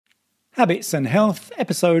Habits and Health,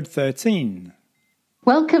 Episode 13.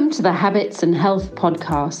 Welcome to the Habits and Health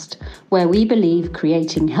podcast, where we believe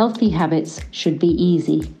creating healthy habits should be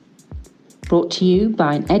easy. Brought to you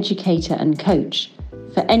by an educator and coach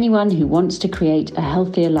for anyone who wants to create a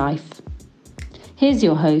healthier life. Here's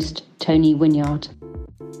your host, Tony Wynyard.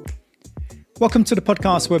 Welcome to the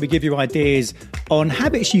podcast where we give you ideas on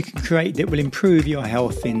habits you can create that will improve your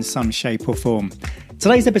health in some shape or form.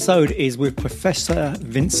 Today's episode is with Professor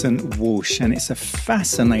Vincent Walsh, and it's a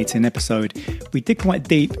fascinating episode. We dig quite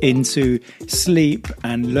deep into sleep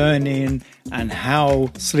and learning and how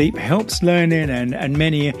sleep helps learning and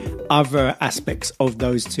many other aspects of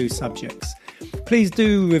those two subjects. Please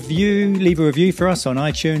do leave a review for us on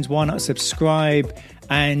iTunes. Why not subscribe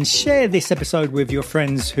and share this episode with your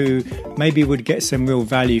friends who maybe would get some real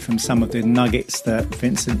value from some of the nuggets that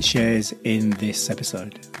Vincent shares in this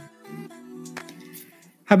episode.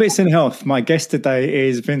 Habits and Health. My guest today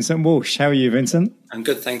is Vincent Walsh. How are you, Vincent? I'm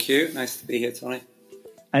good, thank you. Nice to be here, Tony.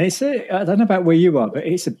 And I don't know about where you are, but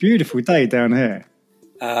it's a beautiful day down here.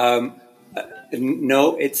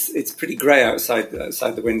 No, it's pretty grey outside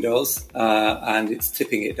the windows, and it's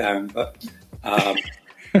tipping it down. But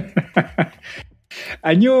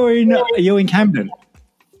and you're in Camden.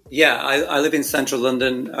 Yeah, I live in central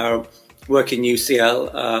London. Work in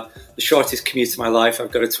UCL. The shortest commute of my life.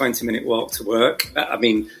 I've got a 20-minute walk to work. I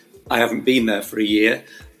mean, I haven't been there for a year.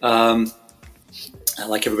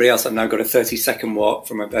 Like everybody else, I've now got a 30-second walk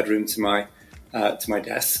from my bedroom to my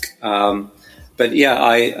desk. But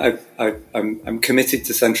yeah, I'm committed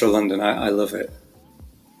to central London. I love it.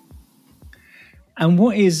 And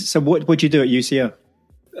what do you do at UCL?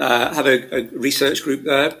 I have a research group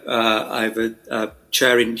there. I have a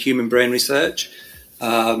chair in human brain research.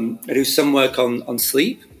 I do some work on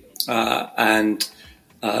sleep and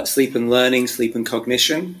sleep and learning, sleep and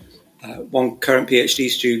cognition. One current PhD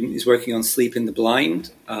student is working on sleep in the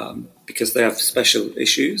blind because they have special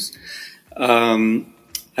issues. I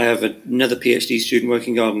have another PhD student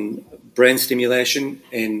working on brain stimulation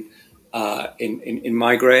in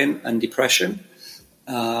migraine and depression.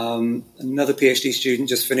 Another PhD student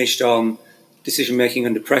just finished on decision making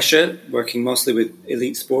under pressure, working mostly with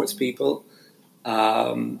elite sports people.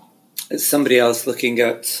 Somebody else looking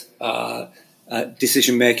at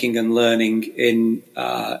decision making and learning in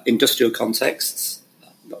industrial contexts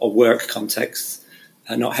or work contexts,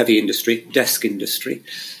 not heavy industry, desk industry.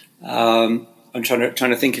 I'm trying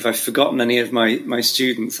to think if I've forgotten any of my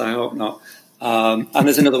students. I hope not. And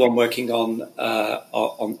there's another one working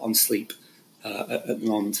on sleep at the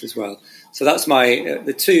moment as well. So that's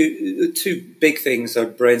the two big things are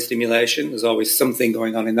brain stimulation. There's always something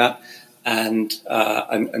going on in that. And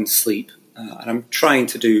sleep, and I'm trying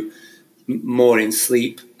to do more in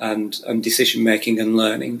sleep and decision making and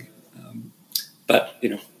learning, but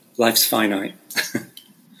life's finite.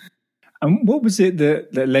 And what was it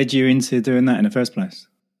that led you into doing that in the first place?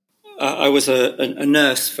 I was a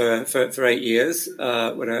nurse for 8 years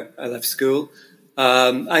when I left school.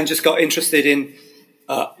 I just got interested in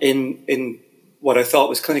what I thought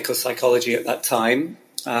was clinical psychology at that time.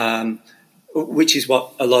 Which is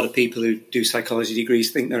what a lot of people who do psychology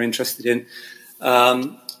degrees think they're interested in.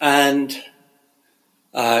 Went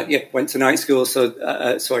to night school so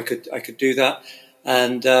I could do that.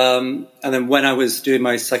 And then when I was doing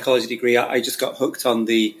my psychology degree, I just got hooked on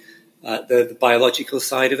the biological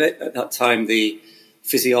side of it. At that time, the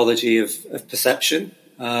physiology of perception,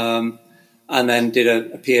 and then did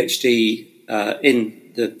a PhD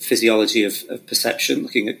in the physiology of perception,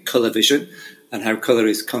 looking at colour vision and how colour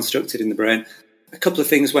is constructed in the brain. A couple of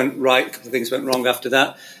things went right, a couple of things went wrong after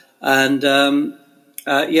that. And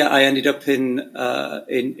I ended up in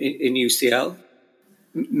UCL.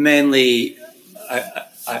 Mainly,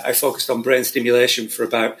 I focused on brain stimulation for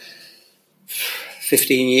about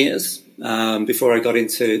 15 years before I got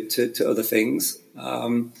into other things.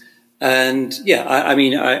 I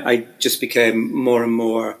just became more and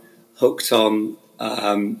more hooked on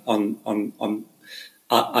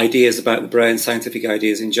ideas about the brain, scientific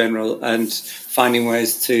ideas in general, and finding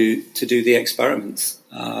ways to do the experiments.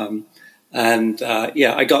 I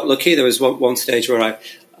got lucky. There was one stage where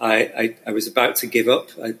I was about to give up.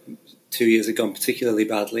 2 years had gone particularly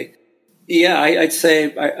badly. Yeah, I'd say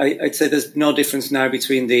there's no difference now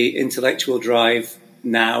between the intellectual drive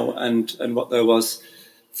now and what there was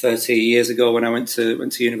 30 years ago when I went to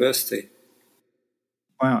university.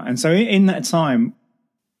 Wow! And so in that time,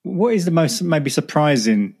 what is the most maybe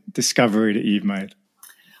surprising discovery that you've made?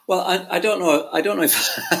 Well, I don't know. I don't know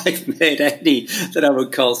if I've made any that I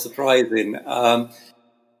would call surprising.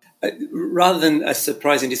 Rather than a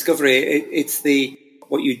surprising discovery, it's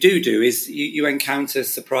what you do is you encounter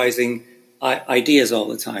surprising ideas all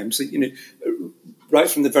the time. So, right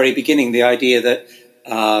from the very beginning, the idea that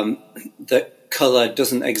that colour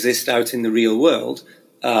doesn't exist out in the real world,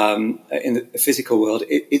 in the physical world,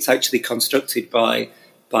 it's actually constructed by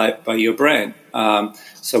your brain.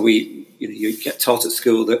 So you get taught at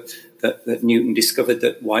school that Newton discovered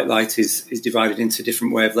that white light is divided into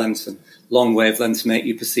different wavelengths, and long wavelengths make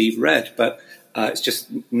you perceive red, but it's just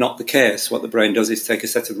not the case. What the brain does is take a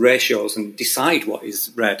set of ratios and decide what is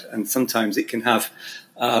red, and sometimes it can have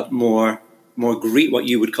more green, what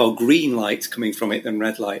you would call green light coming from it than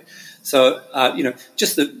red light. So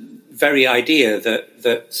just the very idea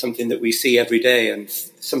that something that we see every day and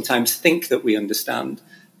sometimes think that we understand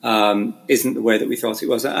isn't the way that we thought it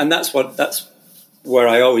was, and that's where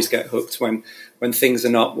I always get hooked when things are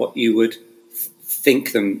not what you would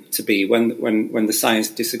think them to be, when the science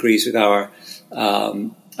disagrees with our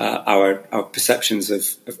perceptions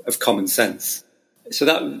of common sense. So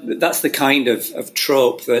that's the kind of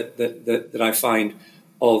trope that I find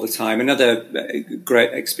all the time. Another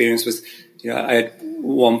great experience was, I had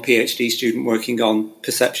one PhD student working on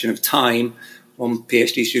perception of time, one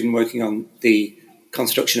PhD student working on the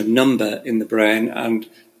construction of number in the brain, and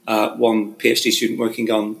one PhD student working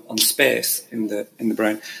on space in the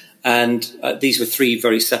brain. And these were three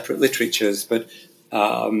very separate literatures, but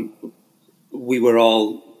we were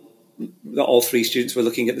all three students were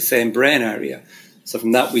looking at the same brain area. So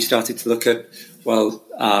from that, we started to look at,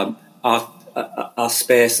 our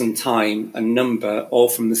space and time and number all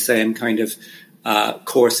from the same kind of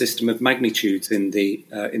core system of magnitudes in the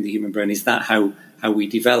human brain. Is that how we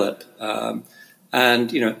develop? And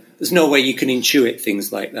there's no way you can intuit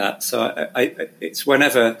things like that. So it's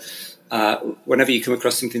whenever you come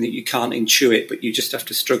across something that you can't intuit, but you just have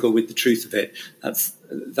to struggle with the truth of it. That's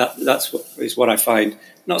what I find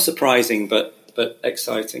not surprising, but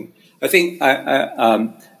exciting. I think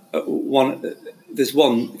there's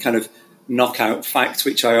one kind of knockout fact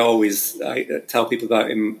which I tell people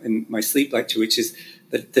about in my sleep lecture, which is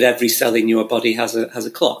that every cell in your body has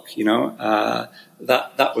a clock.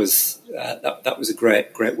 That was a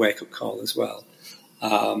great wake up call as well.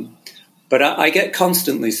 But I get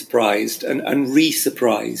constantly surprised and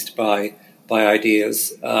re-surprised by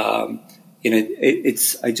ideas. I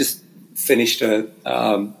just finished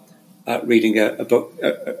reading a book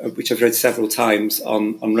which I've read several times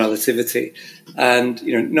on relativity, and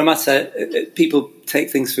no matter, people take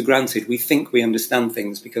things for granted. We think we understand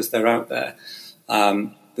things because they're out there.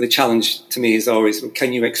 But the challenge to me is always,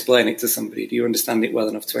 can you explain it to somebody? Do you understand it well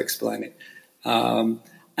enough to explain it?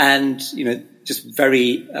 And just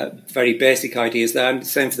very very basic ideas there. And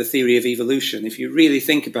same for the theory of evolution. If you really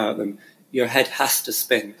think about them, your head has to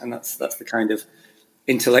spin, and that's the kind of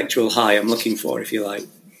intellectual high I'm looking for, if you like.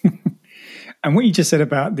 And what you just said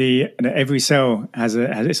about every cell has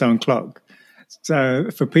its own clock. So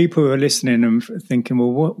for people who are listening and thinking,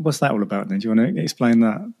 well, what's that all about then? Do you want to explain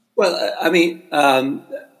that? Well, I mean,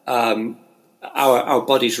 our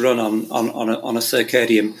bodies run on a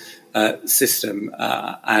circadian system,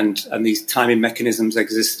 and these timing mechanisms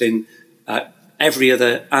exist in every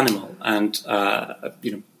other animal, and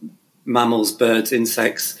mammals, birds,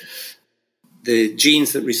 insects. The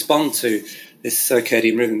genes that respond to this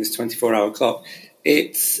circadian rhythm, this 24-hour clock,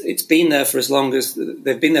 it's been there for as long as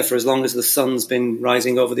the sun's been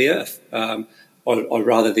rising over the earth, or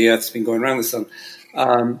rather, the earth's been going around the sun.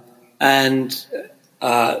 And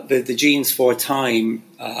the genes for time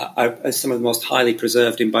are some of the most highly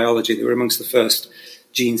preserved in biology. They were amongst the first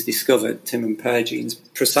genes discovered, Tim and Pear genes,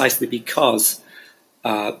 precisely because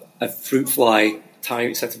a fruit fly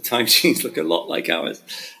set of time genes look a lot like ours.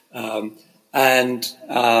 And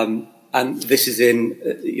this is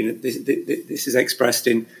this is expressed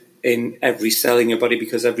in every cell in your body,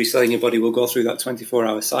 because every cell in your body will go through that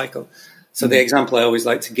 24-hour cycle. So the example I always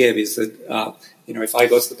like to give is that, if I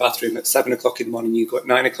go to the bathroom at 7 o'clock in the morning, you go at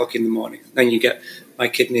 9 o'clock in the morning, then you get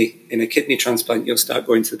in a kidney transplant, you'll start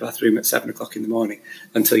going to the bathroom at 7 o'clock in the morning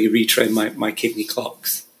until you retrain my kidney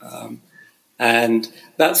clocks. And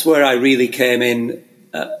that's where I really came in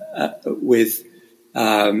with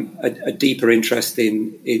a deeper interest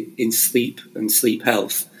in sleep and sleep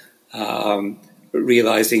health,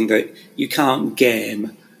 realizing that you can't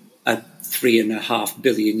game a 3.5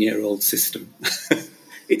 billion year old system.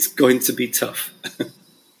 It's going to be tough.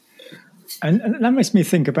 And that makes me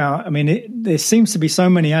think about, there seems to be so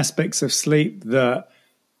many aspects of sleep that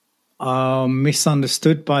are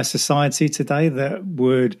misunderstood by society today that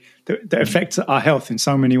affect our health in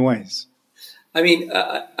so many ways. I mean,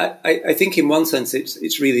 I think in one sense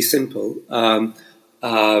it's really simple.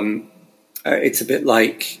 It's a bit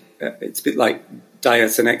like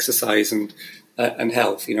diet and exercise and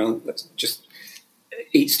health. Let's just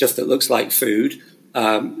eat stuff that looks like food.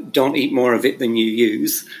 Don't eat more of it than you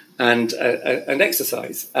use, and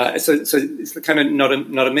exercise. So it's kind of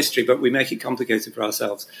not a mystery, but we make it complicated for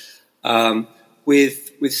ourselves.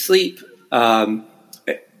 With sleep,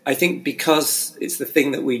 I think because it's the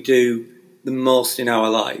thing that we do the most in our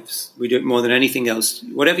lives, we do it more than anything else.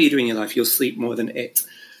 Whatever you do in your life, you'll sleep more than it.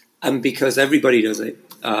 And because everybody does it,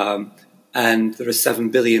 and there are 7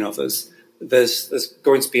 billion of us, there's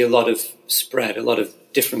going to be a lot of spread, a lot of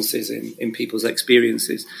differences in people's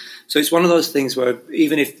experiences. So it's one of those things where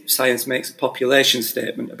even if science makes a population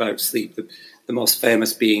statement about sleep, the most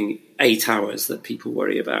famous being 8 hours that people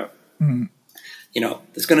worry about,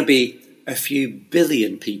 there's going to be a few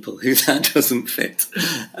billion people who that doesn't fit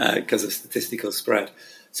because of statistical spread.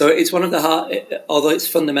 So it's one of the although it's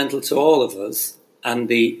fundamental to all of us and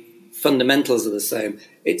the fundamentals are the same,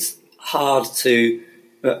 it's hard to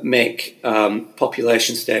make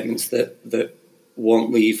population statements that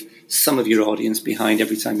won't leave some of your audience behind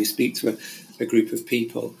every time you speak to a group of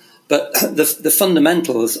people. But the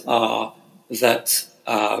fundamentals are that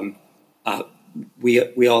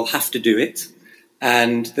we all have to do it,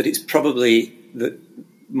 and that it's probably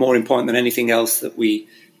more important than anything else that we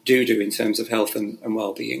do in terms of health and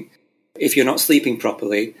well-being. If you're not sleeping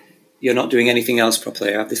properly, you're not doing anything else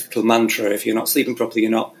properly. I have this little mantra: if you're not sleeping properly,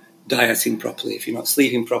 you're not dieting properly. If you're not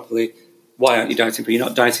sleeping properly, why aren't you dieting properly? You're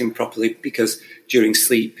not dieting properly because during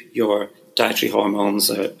sleep your dietary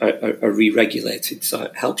hormones are re-regulated, so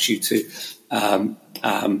it helps you to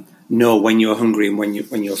know when you're hungry and when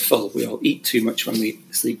you're full. We all eat too much when we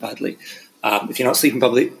sleep badly. If you're not sleeping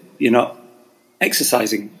properly, you're not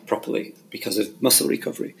exercising properly because of muscle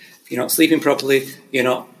recovery. If you're not sleeping properly, you're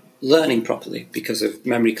not learning properly because of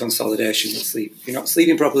memory consolidation with sleep. If you're not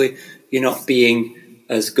sleeping properly, you're not being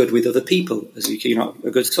as good with other people as you're not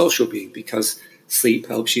a good social being, because sleep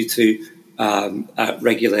helps you to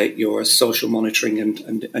regulate your social monitoring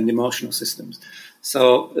and emotional systems.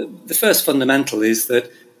 So the first fundamental is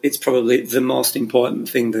that it's probably the most important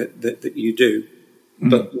thing that you do,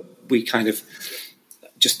 but we kind of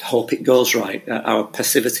just hope it goes right. Our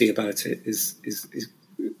passivity about it is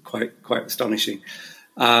quite astonishing.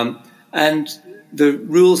 And the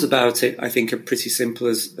rules about it, I think, are pretty simple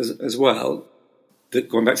as well.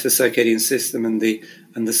 Going back to the circadian system and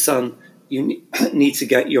the sun, you need to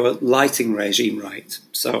get your lighting regime right.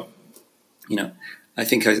 So, I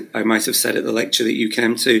think I might have said at the lecture that you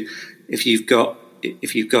came to, if you've got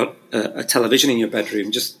a television in your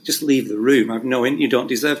bedroom, just leave the room. You don't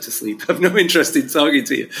deserve to sleep. I have no interest in talking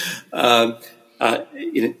to you.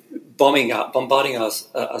 Bombarding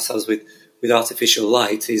ourselves with artificial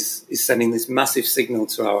light is sending this massive signal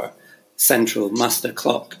to our central master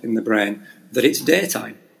clock in the brain that it's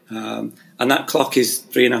daytime. And that clock is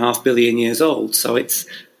 3.5 billion years old. So it's,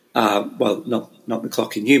 not the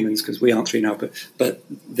clock in humans, because we aren't 3.5, but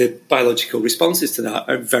the biological responses to that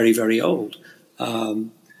are very, very old. So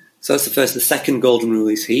that's the first. The second golden rule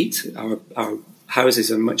is heat. Our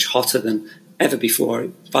houses are much hotter than ever before,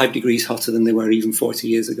 5 degrees hotter than they were even 40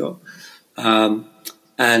 years ago.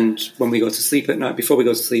 And when we go to sleep at night, before we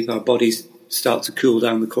go to sleep, our bodies start to cool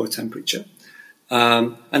down the core temperature.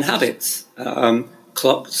 And habits.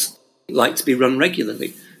 Clocks like to be run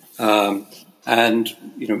regularly. And,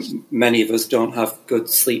 many of us don't have good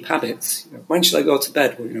sleep habits. When should I go to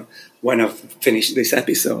bed? Well, when I've finished this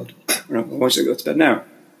episode. When should I go to bed now?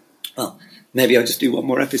 Well, maybe I'll just do one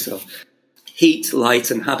more episode. Heat,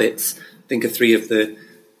 light, and habits, I think, are 3 of the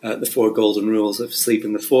 4 golden rules of sleep.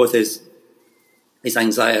 And the 4th is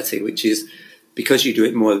anxiety, which is because you do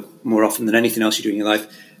it more often than anything else you do in your life,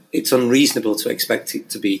 it's unreasonable to expect it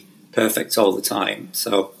to be perfect all the time.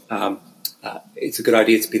 So it's a good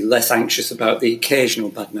idea to be less anxious about the occasional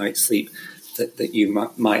bad night's sleep that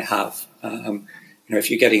you might have. If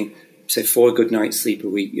you're getting, say, 4 good nights sleep a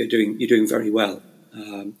week, you're doing very well.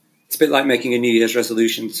 It's a bit like making a New Year's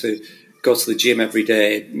resolution to go to the gym every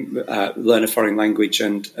day, learn a foreign language,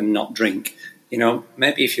 and not drink.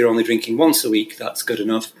 Maybe if you're only drinking once a week, that's good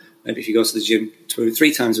enough. Maybe if you go to the gym 2 or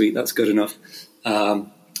 3 times a week, that's good enough.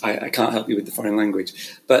 I can't help you with the foreign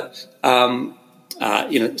language, but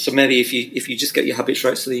so maybe if you just get your habits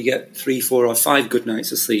right, so that you get 3, 4, or 5 good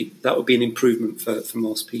nights of sleep, that would be an improvement for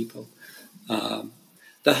most people.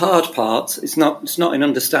 The hard part is not in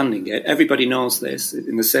understanding it. Everybody knows this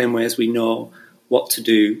in the same way as we know what to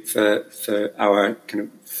do for our kind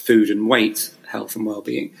of food and weight, health and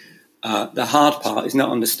well-being. The hard part is not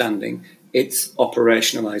understanding; it's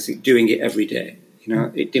operationalizing, doing it every day.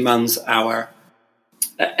 It demands our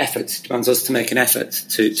effort. It demands us to make an effort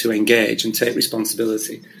to engage and take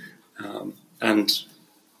responsibility. And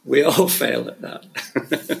we all fail at that.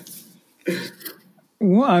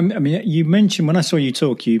 Well, I mean, you mentioned, when I saw you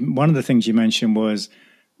talk, one of the things you mentioned was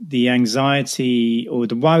the anxiety or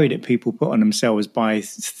the worry that people put on themselves by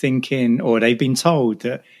thinking, or they've been told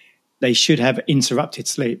that they should have interrupted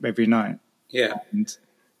sleep every night. Yeah. And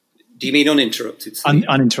do you mean uninterrupted sleep?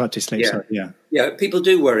 Uninterrupted sleep, yeah. Sorry, yeah. Yeah, people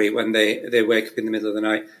do worry when they wake up in the middle of the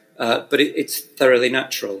night, but it's thoroughly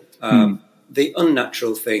natural. The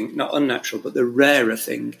unnatural thing, not unnatural, but the rarer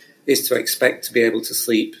thing is to expect to be able to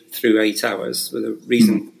sleep through 8 hours. With a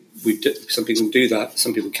reason, some people do that,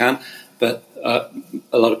 some people can, but a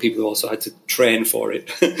lot of people also had to train for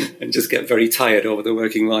it and just get very tired over their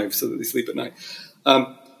working lives so that they sleep at night.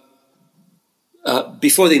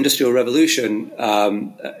 Before the Industrial Revolution,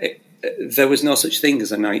 there was no such thing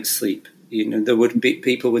as a night's sleep. There would be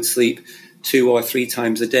people would sleep 2 or 3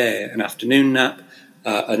 times a day: an afternoon nap,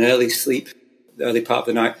 an early sleep, the early part of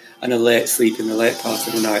the night, and a late sleep in the late part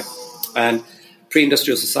of the night. And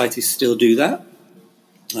pre-industrial societies still do that.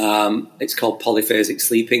 It's called polyphasic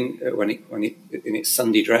sleeping when it in its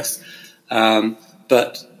Sunday dress.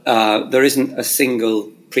 But there isn't a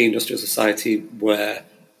single pre-industrial society where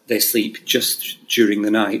they sleep just during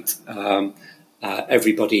the night.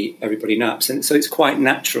 Everybody naps, and so it's quite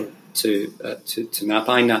natural to nap.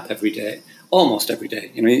 I nap every day, almost every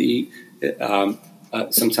day.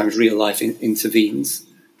 Sometimes real life intervenes.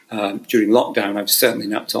 During lockdown, I've certainly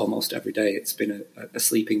napped almost every day. It's been a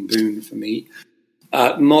sleeping boon for me.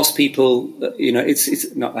 Most people,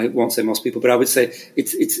 it's not. I won't say most people, but I would say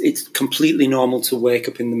it's completely normal to wake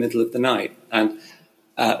up in the middle of the night, and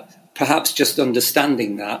perhaps just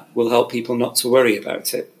understanding that will help people not to worry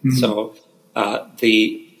about it. Mm-hmm. So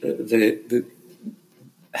the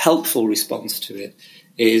helpful response to it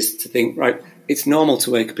is to think, right, it's normal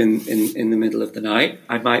to wake up in the middle of the night.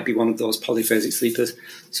 I might be one of those polyphasic sleepers,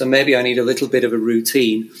 so maybe I need a little bit of a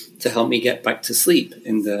routine to help me get back to sleep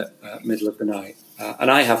in the middle of the night.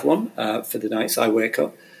 And I have one for the nights I wake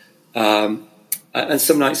up. And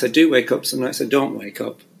some nights I do wake up, some nights I don't wake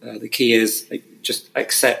up. The key is just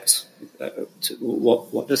accept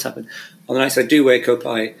what does happen. On the nights I do wake up,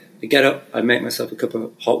 I get up, I make myself a cup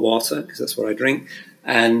of hot water, because that's what I drink,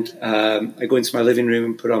 and I go into my living room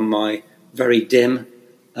and put on my very dim,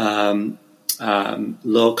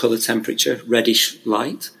 low colour temperature, reddish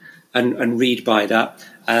light, and read by that.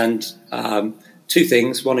 And 2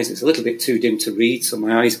 things. One is it's a little bit too dim to read, so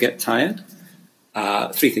my eyes get tired.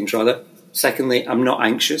 3 things, rather. Secondly, I'm not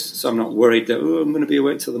anxious, so I'm not worried that, I'm going to be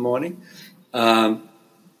awake till the morning. And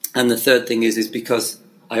the third thing is because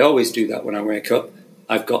I always do that when I wake up,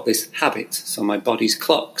 I've got this habit. So my body's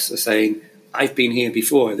clocks are saying, I've been here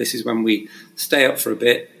before. This is when we stay up for a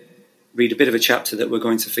bit, read a bit of a chapter that we're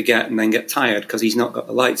going to forget, and then get tired because he's not got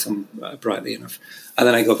the lights on brightly enough. And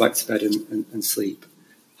then I go back to bed and sleep.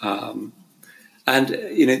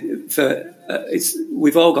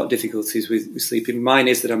 We've all got difficulties with sleeping. Mine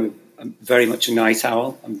is that I'm very much a night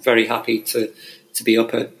owl. I'm very happy to be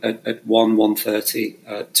up at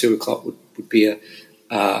 1:30. 2 o'clock would be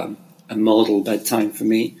a modal bedtime for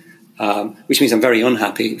me, which means I'm very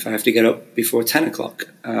unhappy if I have to get up before 10 o'clock.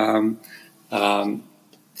 And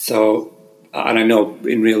I know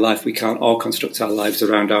in real life we can't all construct our lives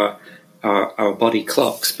around our body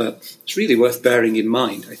clocks, but it's really worth bearing in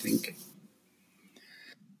mind, I think.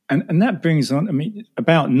 And that brings on,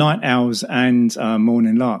 about night owls and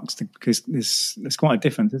morning larks, because there's quite a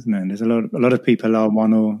difference, isn't there? There's a lot of people are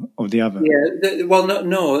one or the other. Yeah,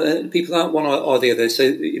 people aren't one or the other. So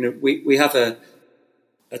we have a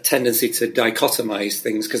tendency to dichotomize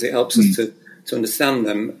things because it helps us to understand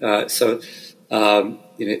them.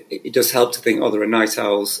 It does help to think, there are night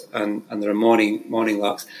owls and there are morning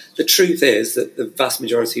larks. The truth is that the vast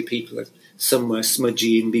majority of people are somewhere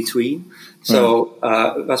smudgy in between. So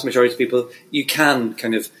vast majority of people, you can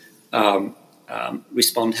kind of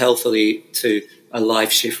respond healthily to a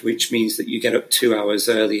life shift, which means that you get up 2 hours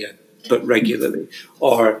earlier, but regularly.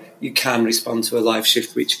 Or you can respond to a life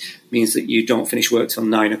shift, which means that you don't finish work till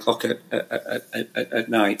 9 o'clock at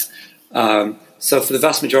night. So for the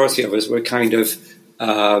vast majority of us, we're kind of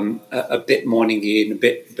a bit morning-y and a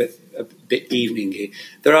bit evening-y.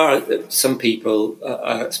 There are some people,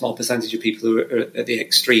 a small percentage of people who are at the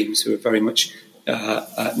extremes, who are very much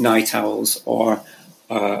night owls or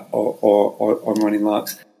morning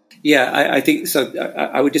larks. Yeah, I think so.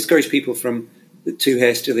 I would discourage people from too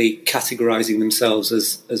hastily categorising themselves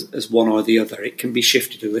as one or the other. It can be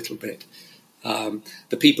shifted a little bit.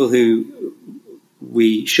 The people who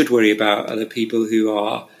we should worry about are the people who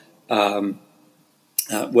are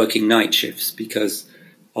working night shifts, because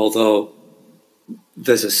although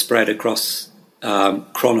there's a spread across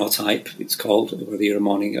chronotype, it's called, whether you're a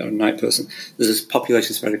morning or a night person. There's a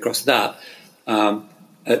population spread across that.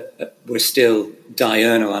 We're still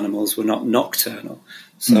diurnal animals. We're not nocturnal.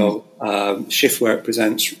 So shift work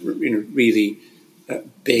presents really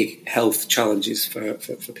big health challenges for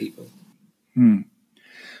people.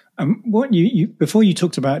 What you before you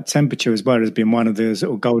talked about temperature as well as being one of the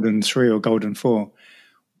sort of golden 3 or golden 4.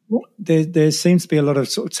 There seems to be a lot of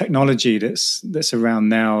sort of technology that's around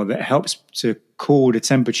now that helps to cool the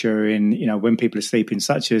temperature in when people are sleeping,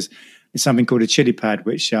 such as something called a chili pad,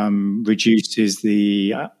 which reduces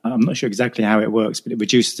the. I'm not sure exactly how it works, but it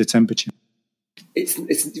reduces the temperature. We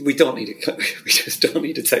just don't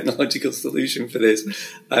need a technological solution for this.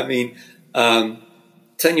 I mean,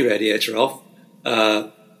 turn your radiator off,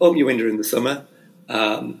 open your window in the summer,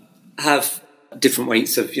 have different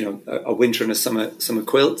weights of a winter and a summer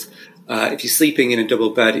quilt. If you're sleeping in a double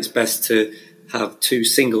bed, it's best to have 2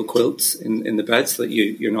 single quilts in the bed so that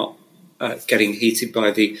you're not getting heated by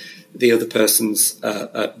the other person's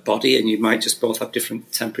body, and you might just both have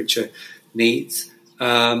different temperature needs.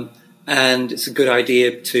 And it's a good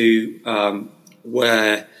idea to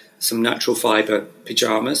wear some natural fibre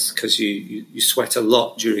pyjamas because you sweat a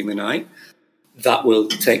lot during the night. That will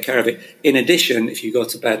take care of it. In addition, if you go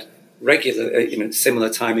to bed regular, similar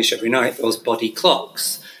time-ish every night, those body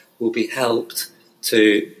clocks will be helped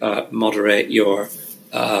to moderate your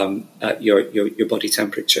body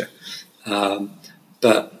temperature.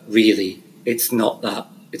 But really, it's not that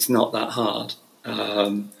hard.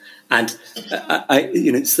 And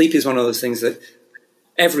sleep is one of those things that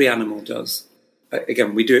every animal does.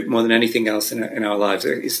 Again, we do it more than anything else in our lives.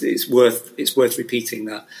 It's worth repeating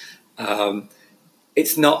that.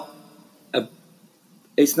 It's not a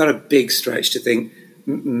big stretch to think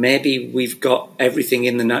maybe we've got everything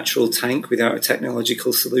in the natural tank without a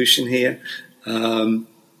technological solution here.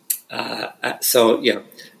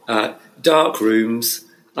 Dark rooms.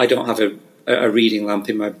 I don't have a reading lamp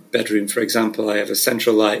in my bedroom, for example. I have a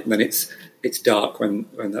central light, and then it's dark when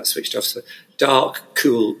that's switched off. So dark,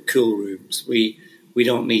 cool rooms. We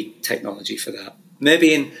don't need technology for that.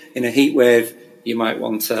 Maybe in a heat wave, you might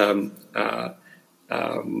want an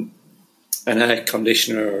air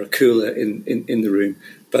conditioner or a cooler in the room,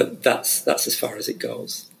 but that's as far as it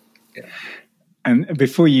goes. Yeah. And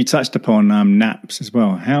before you touched upon naps as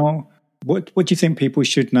well, what do you think people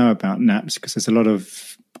should know about naps? Because there's a lot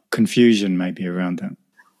of confusion maybe around that.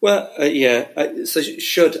 Well, so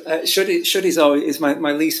should is always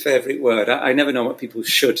my least favourite word. I never know what people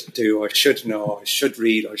should do or should know or should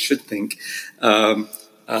read or should think. I'm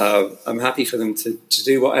happy for them to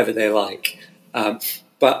do whatever they like.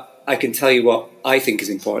 But I can tell you what I think is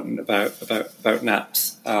important about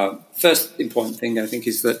naps. First important thing I think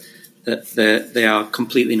is that they are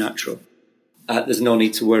completely natural. There's no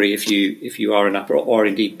need to worry if you are a napper, or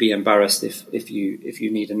indeed be embarrassed if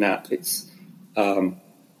you need a nap. It's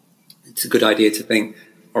a good idea to think,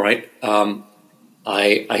 all right,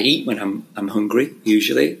 I eat when I'm hungry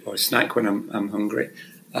usually, or snack when I'm hungry.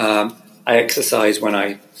 I exercise when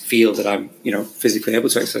I feel that I'm physically able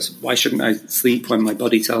to exercise. Why shouldn't I sleep when my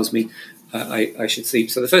body tells me I should sleep?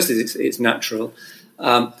 So the first is it's natural.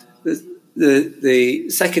 The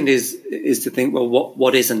second is to think, well,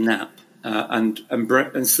 what is a nap? And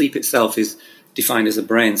sleep itself is defined as a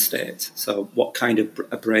brain state. So what kind of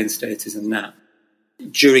a brain state is a nap?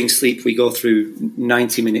 During sleep, we go through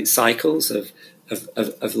 90-minute cycles of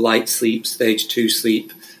light sleep, stage 2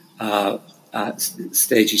 sleep,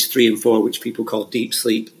 stages 3 and 4, which people call deep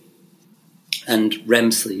sleep, and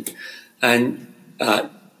REM sleep. And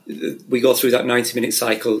we go through that 90-minute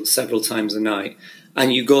cycle several times a night.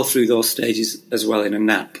 And you go through those stages as well in a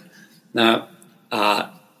nap. Now,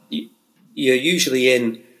 you're usually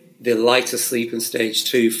in the lighter sleep in stage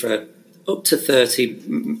 2 for up to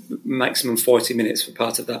 30, maximum 40 minutes for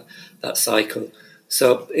part of that cycle.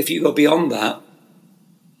 So if you go beyond that,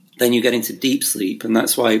 then you get into deep sleep. And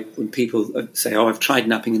that's why when people say, I've tried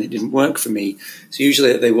napping and it didn't work for me, it's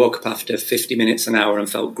usually that they woke up after 50 minutes, an hour and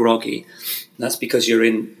felt groggy. And that's because you're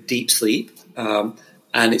in deep sleep, and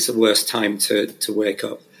it's the worst time to wake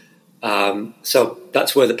up. So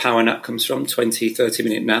that's where the power nap comes from. 20,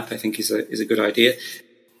 30-minute nap, I think, is a good idea.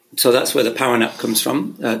 So that's where the power nap comes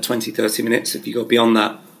from, 20, 30 minutes. If you go beyond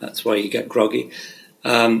that, that's why you get groggy.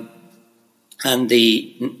 And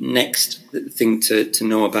the next thing to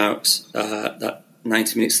know about that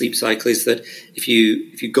 90-minute sleep cycle is that if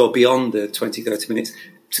you go beyond the 20, 30 minutes,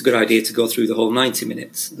 it's a good idea to go through the whole 90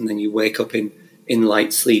 minutes. And then you wake up in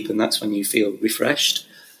light sleep, and that's when you feel refreshed.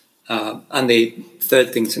 And the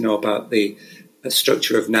third thing to know about the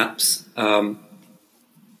structure of naps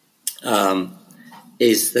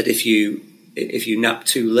is that if you if you nap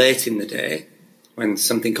too late in the day, when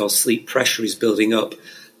something called sleep pressure is building up,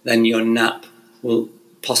 then your nap will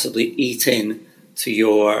possibly eat in to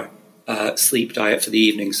your sleep diet for the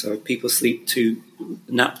evening. So if people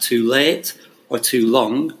nap too late or too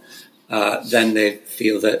long, then they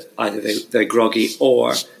feel that either they're groggy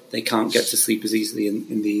or they can't get to sleep as easily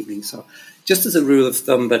in the evening. So just as a rule of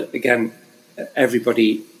thumb, but again,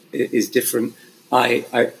 everybody is different. I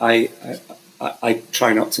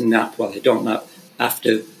try not to nap. Well, I don't nap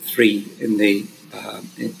after 3 in the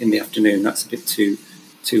afternoon. That's a bit too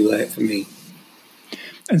late for me.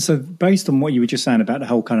 And so based on what you were just saying about the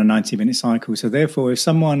whole kind of 90-minute cycle, so therefore if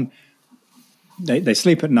someone, they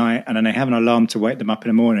sleep at night and then they have an alarm to wake them up in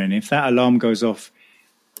the morning, if that alarm goes off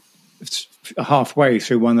halfway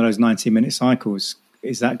through one of those 90-minute cycles,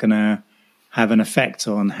 is that going to have an effect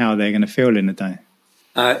on how they're going to feel in the day?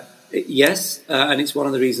 Yes, and it's one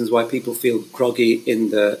of the reasons why people feel groggy in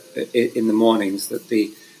the mornings, that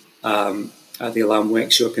the alarm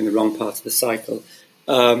wakes you up in the wrong part of the cycle.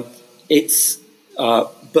 If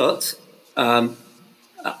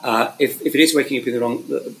it is waking up in the wrong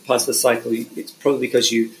part of the cycle, it's probably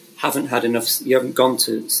because you haven't gone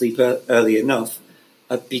to sleep early enough,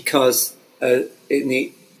 because in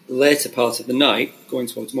the later part of the night, going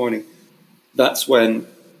towards morning, that's when,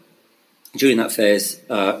 during that phase,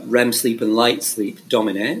 REM sleep and light sleep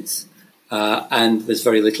dominates, and there's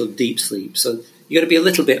very little deep sleep. So you've got to be a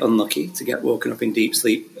little bit unlucky to get woken up in deep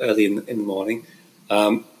sleep early in the morning.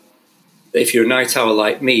 If you're a night owl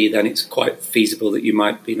like me, then it's quite feasible that you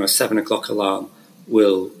might be, a 7 o'clock alarm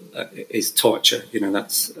is torture.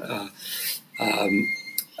 That's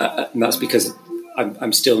because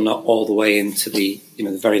I'm still not all the way into the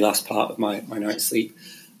very last part of my night's sleep.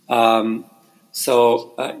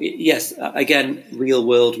 Yes, again, real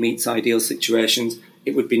world meets ideal situations.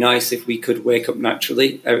 It would be nice if we could wake up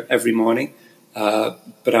naturally every morning,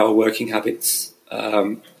 but our working habits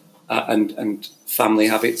and family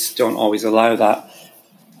habits don't always allow that.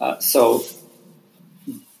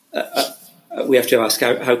 We have to ask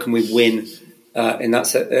how can we win in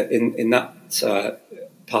that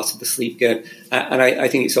part of the sleep game, and I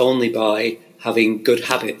think it's only by having good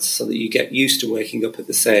habits, so that you get used to waking up at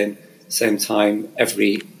the same time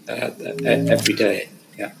every day.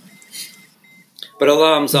 Yeah, but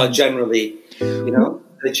alarms are generally,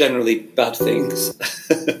 they're generally bad things,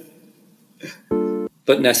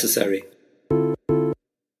 but necessary.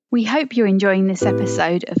 We hope you're enjoying this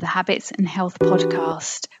episode of the Habits and Health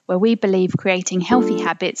podcast, where we believe creating healthy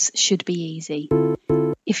habits should be easy.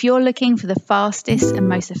 If you're looking for the fastest and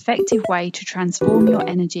most effective way to transform your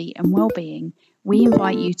energy and well-being, we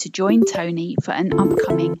invite you to join Tony for an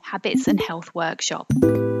upcoming Habits and Health workshop.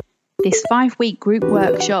 This 5-week group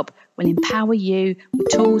workshop will empower you with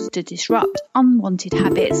tools to disrupt unwanted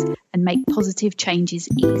habits and make positive changes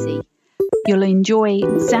easy. You'll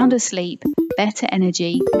enjoy sounder sleep, better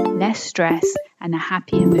energy, less stress, and a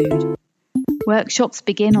happier mood. Workshops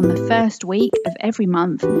begin on the first week of every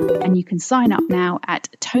month, and you can sign up now at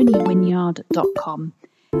tonywinyard.com.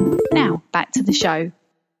 Now, back to the show.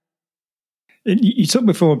 You talked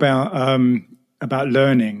before about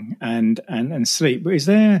learning and sleep, but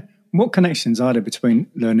what connections are there between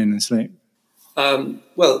learning and sleep?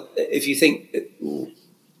 Well, if you think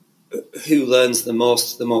who learns the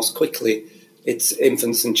most quickly, it's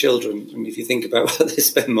infants and children. And if you think about what they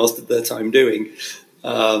spend most of their time doing,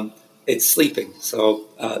 it's sleeping. So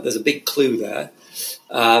there's a big clue there.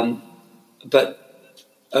 But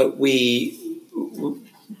we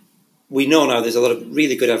know now there's a lot of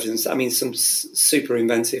really good evidence. I mean, some super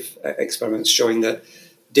inventive experiments showing that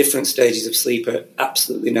different stages of sleep are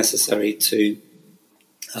absolutely necessary to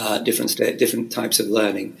different types of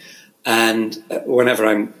learning. And whenever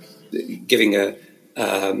I'm giving a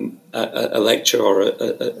lecture or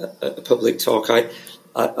a public talk, I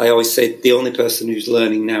always say the only person who's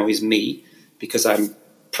learning now is me, because I'm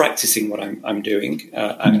practicing what I'm doing.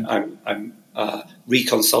 I'm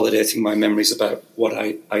reconsolidating my memories about what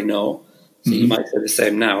I know. So you might say the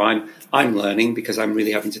same now. I'm learning because I'm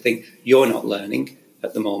really having to think. You're not learning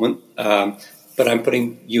at the moment, but I'm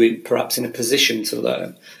putting you perhaps in a position to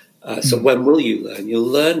learn. So when will you learn? You'll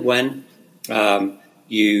learn when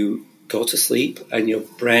you go to sleep and your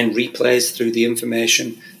brain replays through the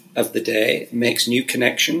information of the day, makes new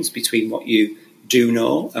connections between what you do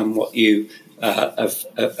know and what you have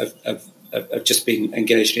just been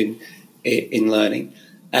engaged in learning.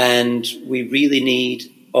 And we really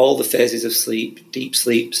need all the phases of sleep, deep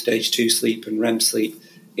sleep, stage 2 sleep and REM sleep,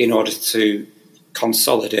 in order to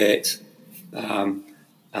consolidate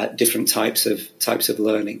different types of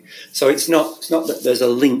learning. So it's not that there's a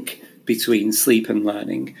link between sleep and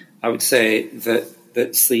learning. I would say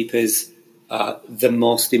that sleep is the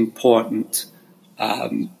most important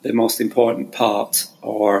part,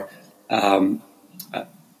 or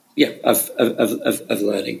of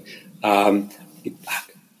learning.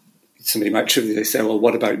 Somebody might trivially say, "Well,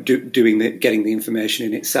 what about getting the information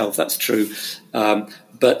in itself?" That's true,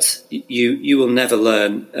 but you will never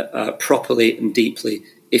learn properly and deeply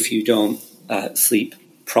if you don't sleep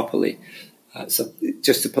properly. So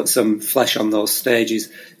just to put some flesh on those stages,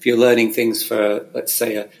 if you're learning things for, let's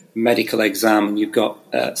say, a medical exam, and you've got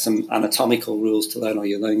some anatomical rules to learn, or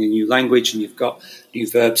you're learning a new language and you've got new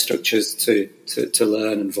verb structures to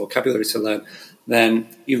learn and vocabulary to learn, then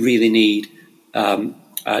you really need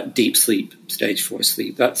deep sleep, stage 4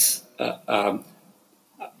 sleep. That's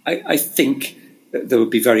I think that there would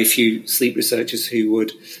be very few sleep researchers who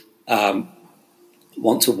would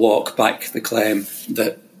want to walk back the claim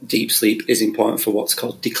that deep sleep is important for what's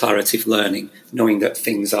called declarative learning, knowing that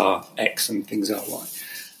things are X and things are Y.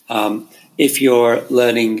 If you're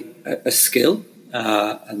learning a skill,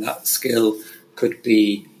 and that skill could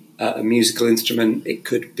be a musical instrument, it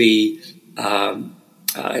could be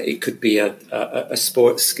a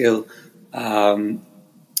sports skill,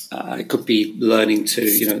 it could be learning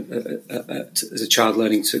as a child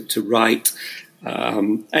learning to write.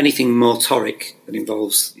 Anything motoric that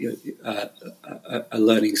involves a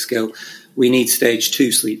learning skill, we need stage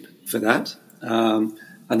 2 sleep for that,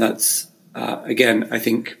 and that's again, I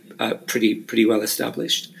think, pretty well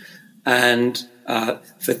established. And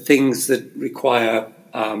for things that require,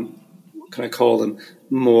 what can I call them,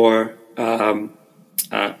 more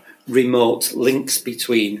remote links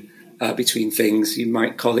between things, you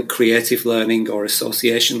might call it creative learning or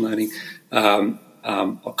association learning.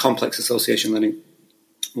 Or complex association learning,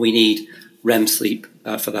 we need REM sleep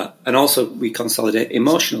for that. And also we consolidate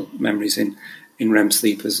emotional memories in REM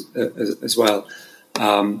sleep as well.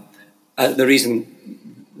 The reason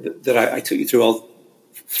that I took you through all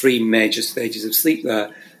 3 major stages of sleep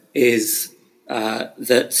there is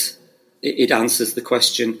that it answers the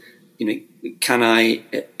question, is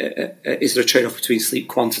there a trade-off between sleep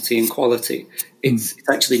quantity and quality? It's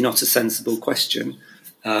actually not a sensible question,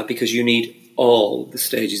 because you need all the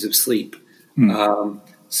stages of sleep.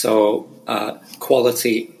 So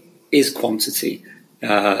quality is quantity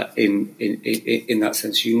in that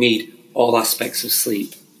sense. You need all aspects of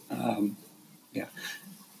sleep.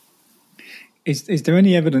 Is there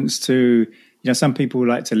any evidence to, some people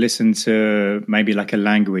like to listen to maybe like a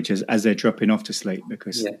language as they're dropping off to sleep,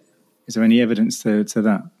 because is there any evidence to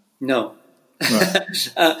that? No.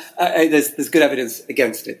 Right. There's good evidence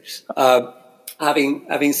against it.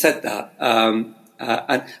 Having said that, and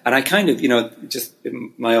I kind of, just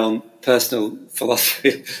in my own personal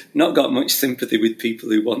philosophy, not got much sympathy with people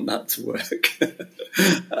who want that to work.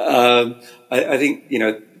 I think,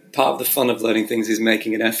 part of the fun of learning things is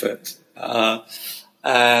making an effort.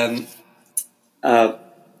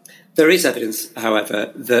 There is evidence,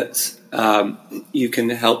 however, that you can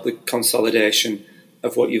help the consolidation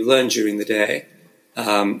of what you've learned during the day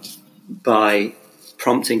by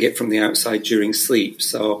prompting it from the outside during sleep.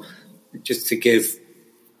 So just to give,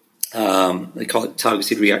 they call it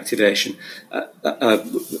targeted reactivation.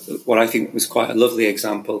 What I think was quite a lovely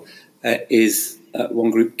example is one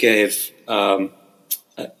group gave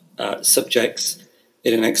subjects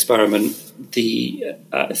in an experiment the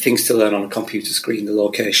things to learn on a computer screen, the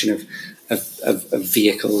location of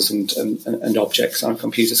vehicles and objects on a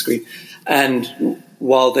computer screen. And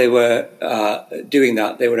while they were doing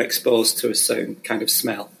that, they were exposed to a certain kind of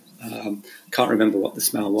smell. Can't remember what the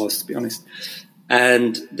smell was, to be honest.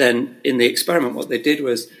 And then in the experiment, what they did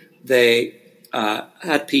was they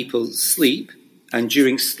had people sleep, and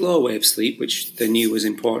during slow wave sleep, which they knew was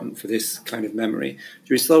important for this kind of memory,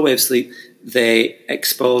 during slow wave sleep, they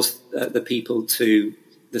exposed the people to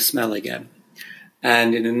the smell again.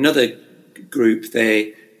 And in another group,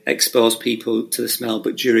 they exposed people to the smell,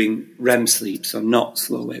 but during REM sleep, so not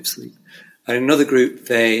slow wave sleep. And in another group,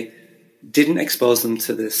 they didn't expose them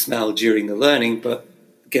to the smell during the learning, but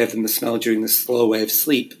gave them the smell during the slow wave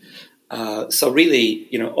sleep. So really,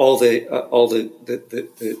 all the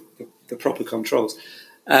proper controls,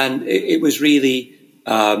 and it was really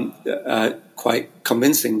quite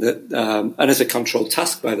convincing that. And as a control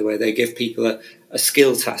task, by the way, they give people a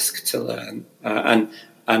skill task to learn and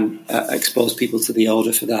expose people to the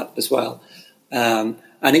odour for that as well. And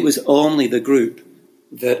it was only the group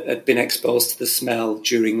that had been exposed to the smell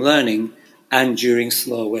during learning and during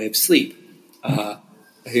slow wave sleep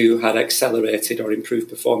who had accelerated or improved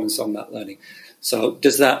performance on that learning. So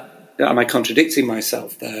am I contradicting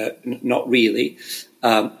myself there? Not really,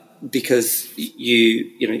 because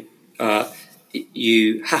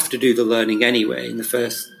you have to do the learning anyway in the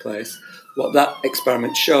first place. What that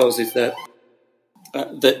experiment shows is that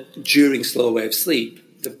during slow wave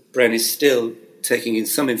sleep, the brain is still taking in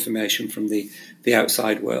some information from the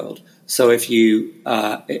outside world. So if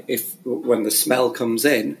when the smell comes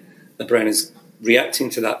in, the brain is reacting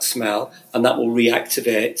to that smell, and that will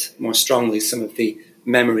reactivate more strongly some of the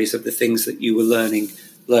memories of the things that you were learning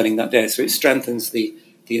that day. So it strengthens the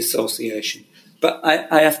association. But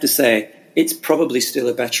I have to say, it's probably still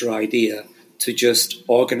a better idea to just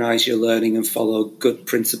organize your learning and follow good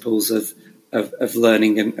principles of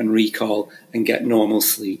learning and recall and get normal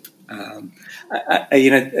sleep.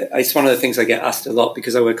 It's one of the things I get asked a lot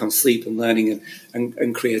because I work on sleep and learning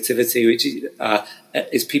and creativity, which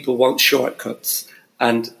is people want shortcuts,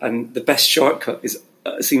 and the best shortcut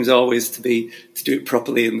seems always to be to do it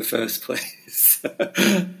properly in the first place.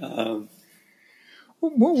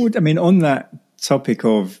 On that topic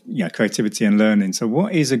of creativity and learning, so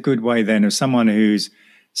what is a good way then of someone who's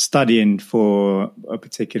studying for a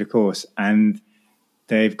particular course and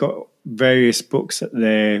they've got various books that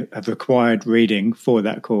they have required reading for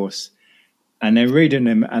that course, and they're reading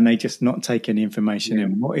them and they just not take any information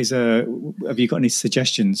in? Have you got any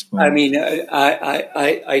suggestions for them? I mean,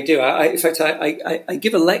 I do. In fact, I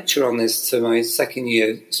give a lecture on this to my second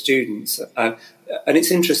year students, and it's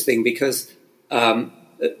interesting because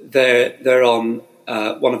they're on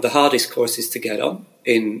one of the hardest courses to get on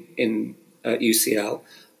in UCL,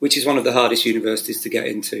 which is one of the hardest universities to get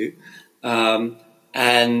into,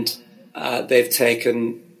 and they've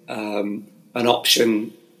taken an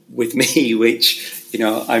option with me, which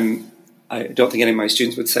I don't think any of my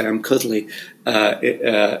students would say I'm cuddly. I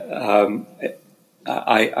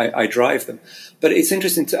drive them, but it's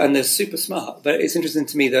interesting and they're super smart. But it's interesting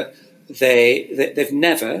to me that they've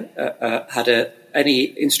never had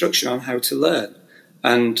any instruction on how to learn,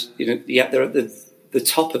 and yet they're at the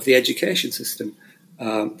top of the education system.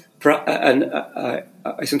 And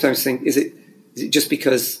I sometimes think, is it just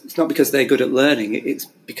because it's not because they're good at learning, it's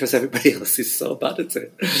because everybody else is so bad at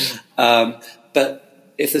it.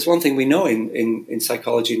 But if there's one thing we know in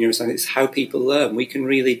psychology and neuroscience, it's how people learn. We can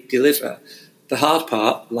really deliver. The hard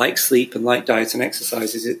part, like sleep and like diet and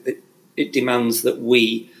exercise, is it demands that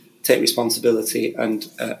we take responsibility and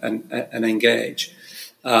engage.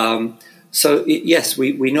 Yes,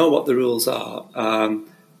 we know what the rules are,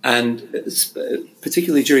 and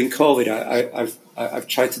particularly during COVID, I've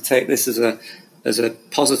tried to take this as a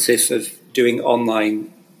positive of doing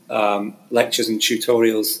online lectures and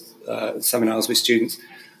tutorials, seminars with students,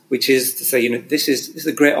 which is to say, this is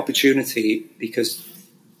a great opportunity because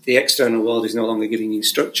the external world is no longer giving you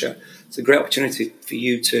structure. It's a great opportunity for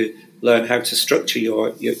you to learn how to structure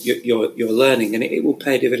your learning, and it will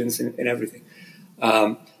pay dividends in everything.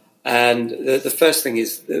 And the first thing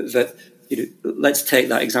is that let's take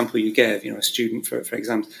that example you gave, a student for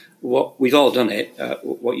exams. What we've all done it.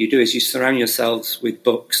 What you do is you surround yourselves with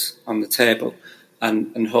books on the table,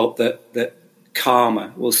 and hope that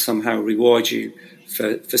karma will somehow reward you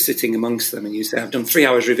for sitting amongst them. And you say, I've done 3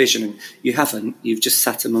 hours revision, and you haven't. You've just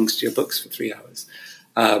sat amongst your books for 3 hours.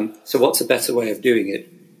 So what's a better way of doing it?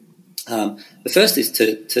 The first is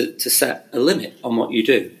to set a limit on what you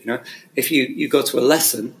do. If you go to a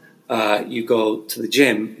lesson, you go to the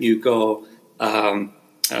gym, you go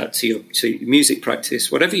to your music practice,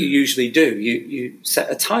 whatever you usually do, you set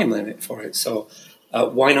a time limit for it. So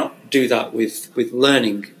why not do that with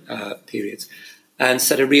learning periods, and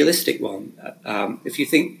set a realistic one? If you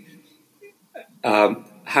think,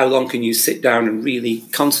 how long can you sit down and really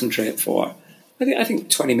concentrate for? I think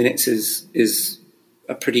 20 minutes is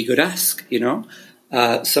a pretty good ask,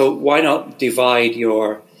 So why not divide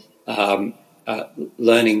your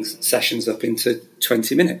learning sessions up into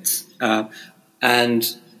 20 minutes?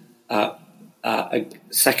 And a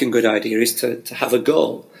second good idea is to have a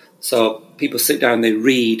goal. So people sit down, they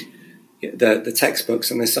read the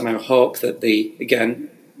textbooks, and they somehow hope that again,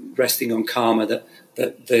 resting on karma,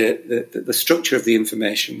 that the structure of the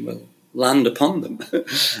information will land upon them.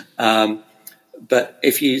 But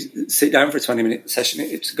if you sit down for a 20-minute session,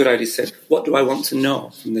 it's a good idea to say, what do I want to know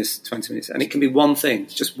from this 20 minutes? And it can be one thing,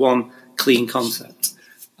 just one clean concept.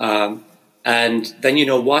 And then you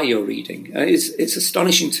know why you're reading. It's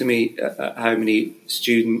astonishing to me how many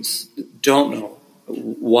students don't know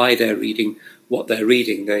why they're reading what they're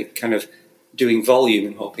reading. They're kind of doing volume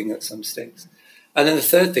and hoping that some sticks. And then the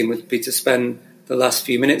third thing would be to spend the last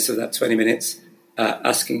few minutes of that 20 minutes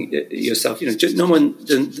asking yourself, just no more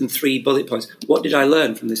than 3 bullet points. What did I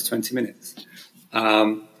learn from this 20 minutes?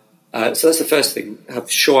 So that's the first thing.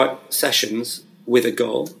 Have short sessions with a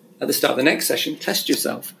goal. At the start of the next session, test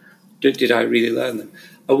yourself. did I really learn them?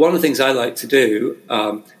 One of the things I like to do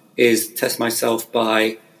is test myself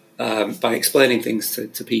by explaining things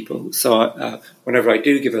to people. So whenever I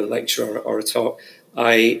do give a lecture or a talk,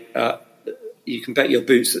 you can bet your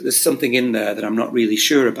boots that there's something in there that I'm not really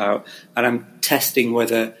sure about, and I'm testing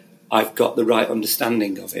whether I've got the right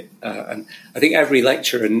understanding of it. And I think every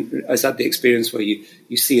lecturer has had the experience where you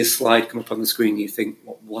see a slide come up on the screen and you think,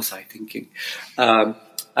 what was I thinking?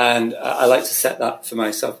 And I like to set that for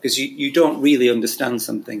myself, because you don't really understand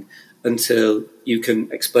something until you can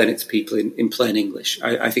explain it to people in plain English.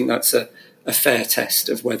 I think that's a fair test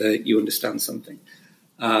of whether you understand something.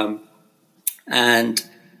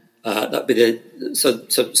 That'd be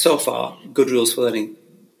so far, good rules for learning.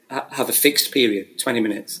 Have a fixed period, 20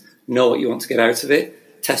 minutes. Know what you want to get out of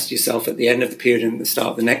it. Test yourself at the end of the period and at the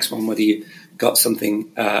start of the next one, whether you got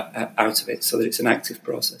something out of it, so that it's an active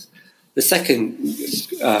process. The second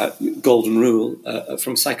golden rule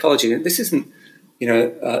from psychology, and this isn't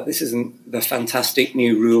the fantastic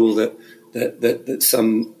new rule that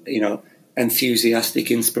some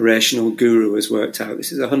enthusiastic, inspirational guru has worked out.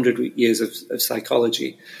 This is 100 years of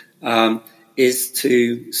psychology. Is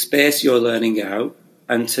to space your learning out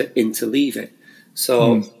and to interleave it.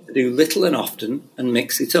 So do little and often and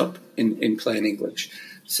mix it up in plain English.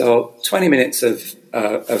 So 20 minutes of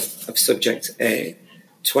subject A,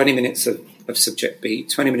 20 minutes of subject B,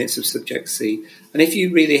 20 minutes of subject C. And if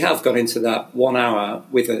you really have gone into that 1 hour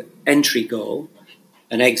with an entry goal,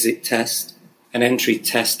 an exit test, an entry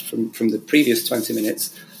test from the previous 20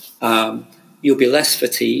 minutes, you'll be less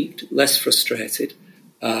fatigued, less frustrated,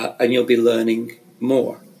 and you'll be learning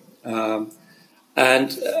more. I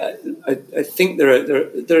think there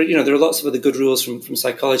are lots of other good rules from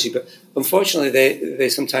psychology, but unfortunately they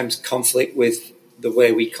sometimes conflict with the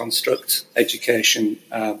way we construct education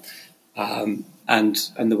and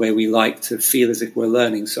the way we like to feel as if we're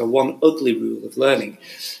learning. So one ugly rule of learning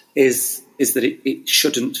is that it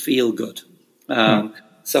shouldn't feel good.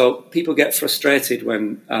 So people get frustrated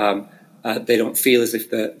when they don't feel as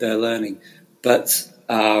if they're learning. But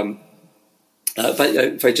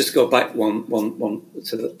if I just go back one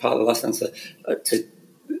to the part of the last answer to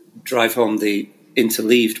drive home the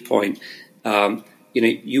interleaved point,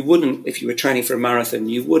 you wouldn't, if you were training for a marathon,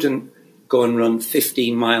 you wouldn't go and run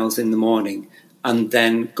 15 miles in the morning and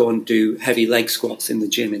then go and do heavy leg squats in the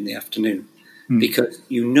gym in the afternoon, because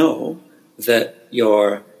you know that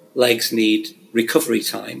your legs need recovery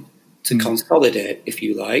time to consolidate, if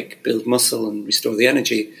you like, build muscle and restore the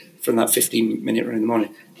energy from that 15-minute run in the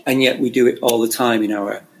morning. And yet we do it all the time in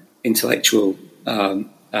our intellectual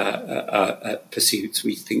pursuits.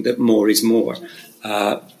 We think that more is more.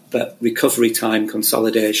 But recovery time,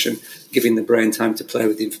 consolidation, giving the brain time to play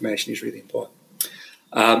with the information is really important.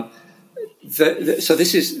 So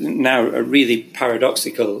this is now a really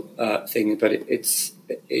paradoxical thing, but it's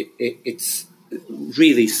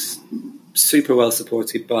really super well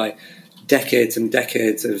supported by decades and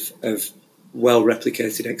decades of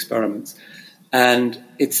well-replicated experiments. And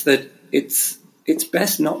it's that it's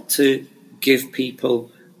best not to give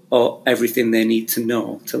people everything they need to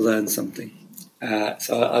know to learn something.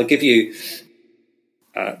 So I'll give you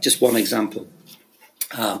just one example.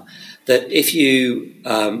 That if you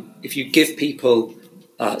give people,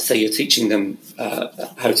 say you're teaching them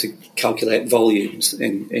how to calculate volumes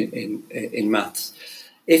in maths,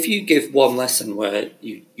 if you give one lesson where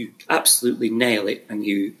you absolutely nail it and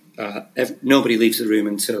nobody leaves the room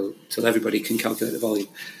until everybody can calculate the volume,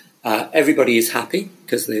 everybody is happy,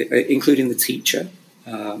 because including the teacher,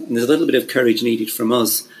 and there's a little bit of courage needed from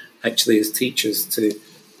us actually as teachers to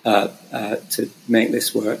make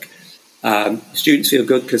this work. Students feel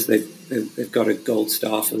good because they've got a gold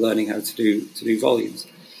star for learning how to do volumes.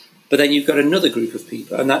 But then you've got another group of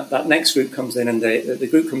people, and that next group comes in, and the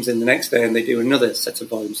group comes in the next day and they do another set of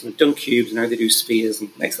volumes. So they've done cubes, and now they do spheres,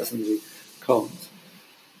 and next lesson they do cones.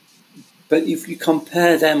 But if you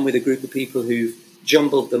compare them with a group of people who've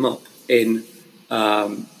jumbled them up in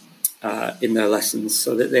their lessons,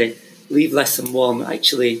 so that they leave lesson one,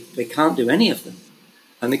 actually they can't do any of them,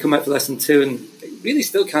 and they come back for lesson two and they really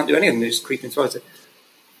still can't do any of them. They're just creeping towards it.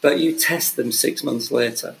 But you test them 6 months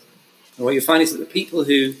later, and what you find is that the people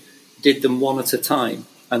who did them one at a time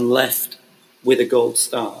and left with a gold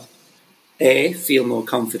star, A, feel more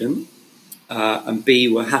confident, and B,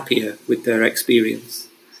 were happier with their experience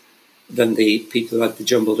than the people who had the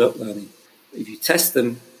jumbled up learning. If you test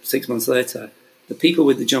them 6 months later, the people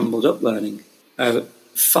with the jumbled up learning are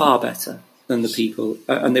far better than the people,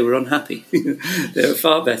 and they were unhappy. They were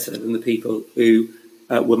far better than the people who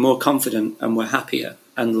were more confident and were happier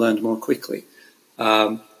and learned more quickly.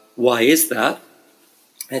 Why is that?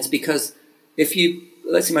 It's because if you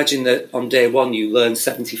let's imagine that on day one you learn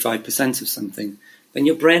 75% of something, then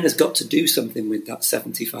your brain has got to do something with that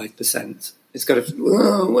 75%. It's got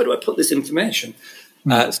to, where do I put this information?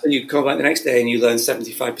 So you come back the next day and you learn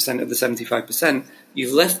 75% of the 75%.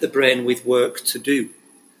 You've left the brain with work to do.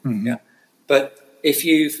 Yeah. But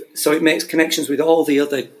so it makes connections with all the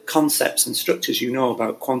other concepts and structures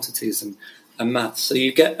about quantities and maths. So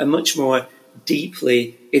you get a much more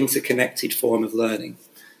deeply interconnected form of learning.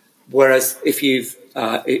 Whereas if you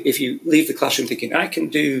leave the classroom thinking I can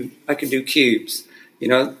do cubes,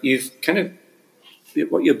 you've kind of,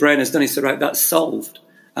 what your brain has done is to write that's solved,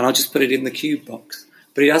 and I'll just put it in the cube box.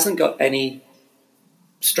 But it hasn't got any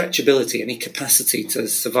stretchability, any capacity to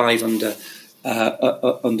survive under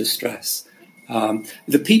stress.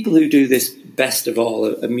 The people who do this best of all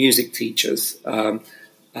are music teachers,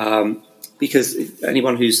 because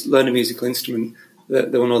anyone who's learned a musical instrument,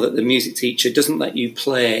 they will know that the music teacher doesn't let you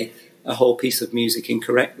play a whole piece of music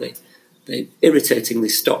incorrectly. They irritatingly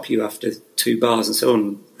stop you after 2 bars and so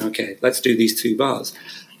on. Okay, let's do these 2 bars.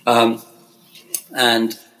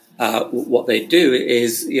 What they do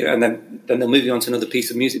is, and then they'll move you on to another piece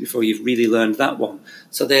of music before you've really learned that one.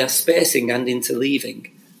 So they are spacing and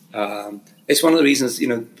interleaving. It's one of the reasons, a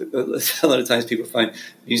lot of times people find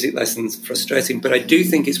music lessons frustrating, but I do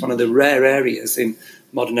think it's one of the rare areas in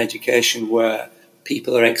modern education where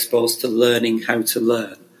people are exposed to learning how to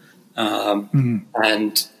learn.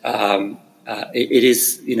 It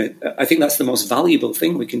is, I think that's the most valuable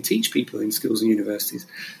thing we can teach people in schools and universities,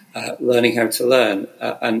 learning how to learn.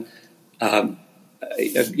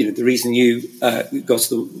 The reason you go to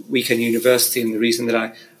the weekend university and the reason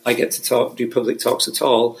that I get to do public talks at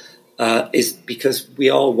all is because we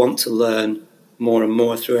all want to learn more and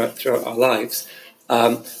more throughout our lives.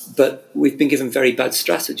 But we've been given very bad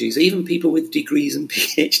strategies. Even people with degrees and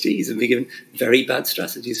PhDs have been given very bad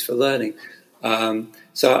strategies for learning.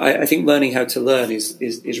 So I think learning how to learn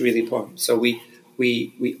is really important. So we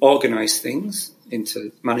organise things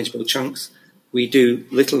into manageable chunks. We do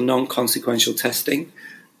little non-consequential testing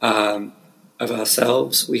of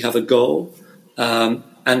ourselves. We have a goal,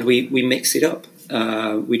 and we mix it up.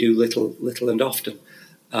 We do little and often.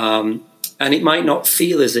 And it might not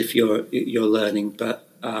feel as if you're learning, but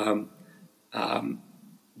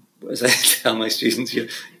as I tell my students, your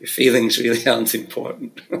feelings really aren't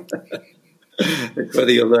important. It's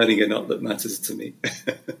whether you're learning or not that matters to me.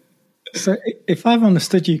 So if I've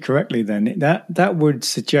understood you correctly, then that would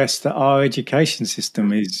suggest that our education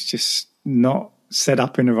system is just not set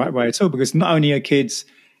up in the right way at all, because not only are kids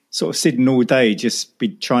sort of sitting all day just be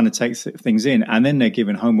trying to take things in, and then they're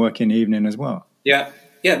given homework in the evening as well. Yeah,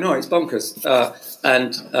 no, it's bonkers,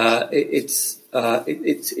 and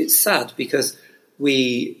it's sad because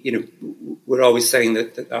we're always saying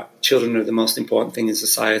that children are the most important thing in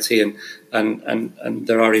society, and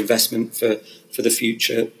there are investment for the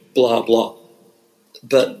future, blah blah.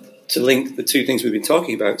 But to link the two things we've been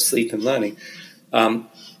talking about, sleep and learning,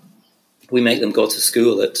 we make them go to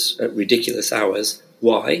school at ridiculous hours.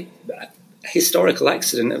 Why? Historical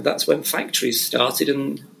accident. That's when factories started,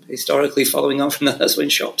 and historically following on from that, that's when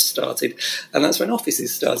shops started, and that's when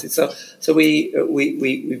offices started. So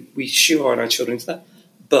we shoehorn our children to that.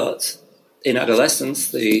 But in adolescence,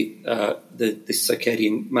 the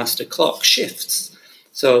circadian master clock shifts.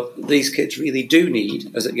 So these kids really do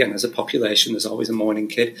need, as a population, there's always a morning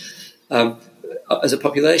kid. As a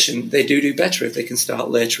population, they do better if they can start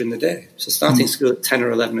later in the day. So starting school at 10 or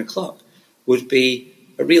 11 o'clock would be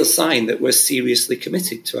a real sign that we're seriously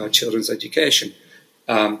committed to our children's education.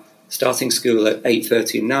 Starting school at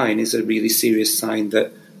 8:30 and 9 is a really serious sign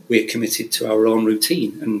that we're committed to our own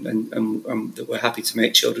routine and that we're happy to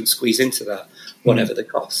make children squeeze into that, whatever the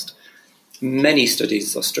cost. Many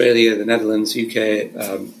studies, Australia, the Netherlands, UK,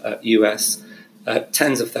 US,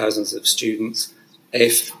 tens of thousands of students.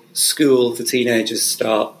 If school for teenagers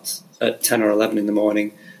starts at 10 or 11 in the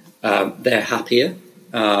morning, they're happier,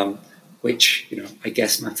 which, I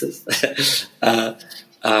guess matters.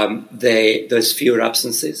 There's fewer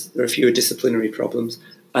absences, there are fewer disciplinary problems,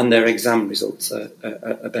 and their exam results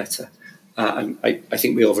are better. And I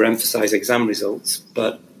think we overemphasize exam results,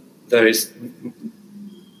 but there's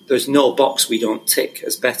no box we don't tick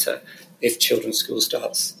as better if children's school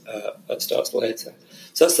starts later.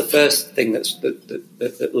 So that's the first thing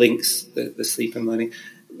that links the sleep and learning.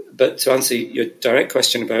 But to answer your direct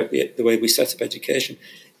question about the way we set up education,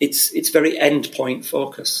 it's very endpoint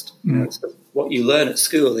focused. So what you learn at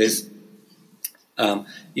school is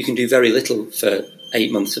you can do very little for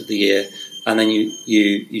 8 months of the year, and then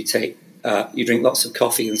you drink lots of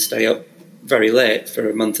coffee and stay up very late for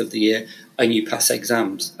a month of the year, and you pass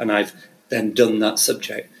exams. And I've then done that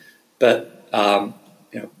subject. But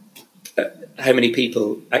how many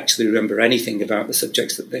people actually remember anything about the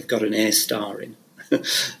subjects that they've got an A star in?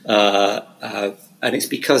 And it's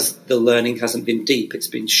because the learning hasn't been deep; it's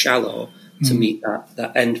been shallow to meet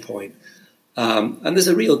that end point. And there's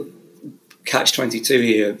a real catch-22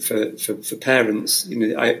 here for parents.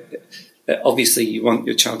 Obviously, you want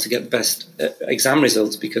your child to get the best exam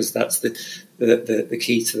results because that's the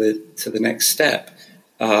key to the next step.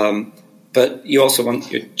 But you also want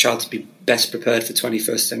your child to be best prepared for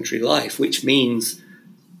 21st century life, which means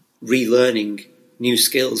relearning new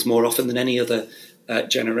skills more often than any other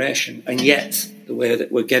generation. And yet, the way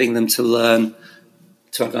that we're getting them to learn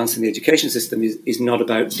to advance in the education system is not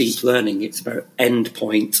about deep learning. It's about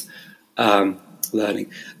endpoint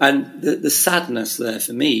learning. And the sadness there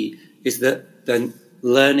for me is that then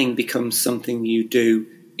learning becomes something you do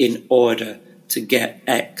in order to get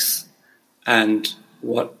X. And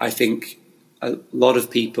what I think a lot of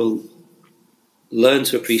people learn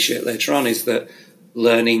to appreciate later on is that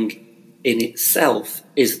learning in itself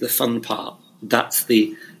is the fun part. That's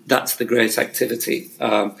the great activity,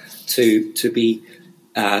 to be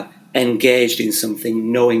engaged in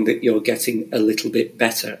something, knowing that you're getting a little bit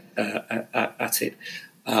better at it.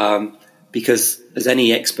 Because as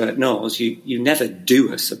any expert knows, you never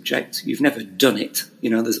do a subject, you've never done it.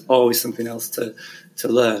 There's always something else to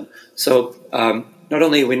learn. So not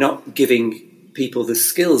only are we not giving people the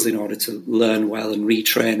skills in order to learn well and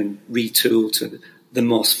retrain and retool to the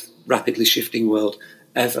most rapidly shifting world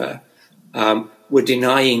ever, we're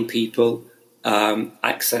denying people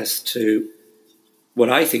access to what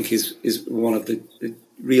I think is one of the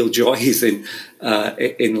real joys in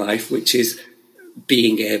life, which is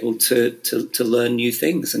being able to learn new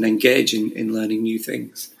things and engage in learning new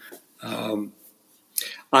things.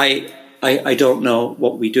 I don't know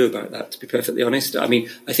what we do about that, to be perfectly honest. I mean,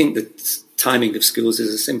 I think the timing of schools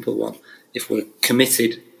is a simple one. If we're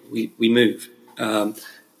committed, we move.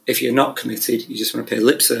 If you're not committed, you just want to pay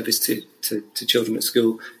lip service to children at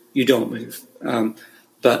school, you don't move.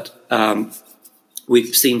 But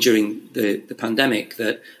we've seen during the pandemic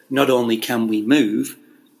that not only can we move,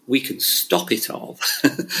 we can stop it all.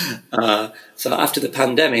 So after the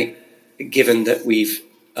pandemic, given that we've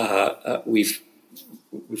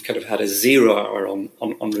kind of had a 0 hour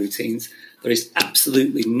on routines, there is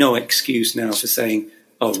absolutely no excuse now for saying,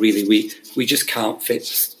 oh, really, we just can't fit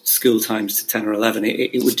school times to 10 or 11.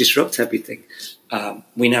 It would disrupt everything.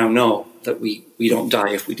 We now know that we don't die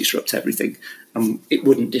if we disrupt everything. It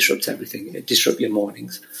wouldn't disrupt everything. It'd disrupt your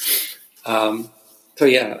mornings. So,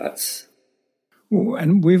 yeah, that's... Well,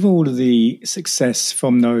 and with all of the success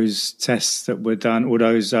from those tests that were done, or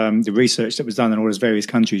those the research that was done in all those various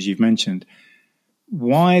countries you've mentioned,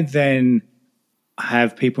 why then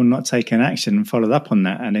have people not taken action and followed up on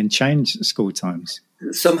that and then changed school times?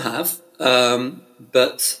 Some have,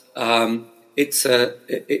 but it's a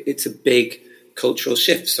big cultural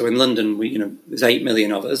shift. So in London, there's 8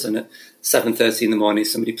 million of us, and at 7:30 in the morning,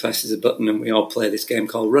 somebody presses a button, and we all play this game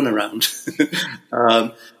called Run Around.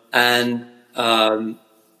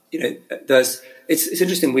 It's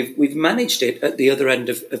interesting. We've managed it at the other end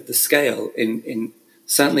of the scale in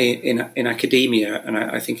certainly in academia, and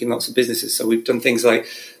I think in lots of businesses. So we've done things like,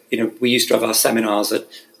 we used to have our seminars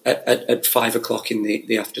at 5 o'clock in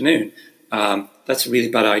the afternoon. That's a really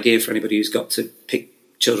bad idea for anybody who's got to pick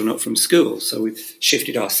children up from school. So we've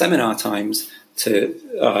shifted our seminar times to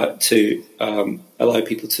allow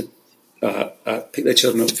people to pick their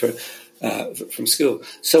children up from school.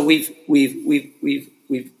 So we've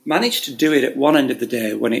managed to do it at one end of the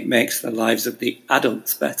day when it makes the lives of the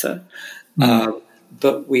adults better.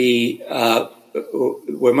 But we're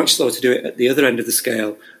much slower to do it at the other end of the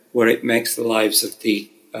scale, where it makes the lives of the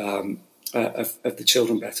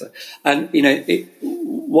children better. And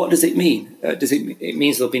what does it mean? It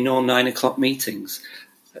means there'll be no 9 o'clock meetings.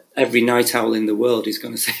 Every night owl in the world is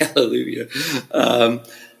going to say hallelujah.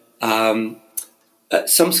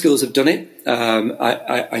 Some schools have done it.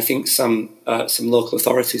 I think some local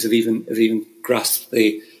authorities have even grasped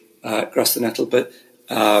the nettle. But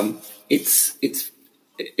it's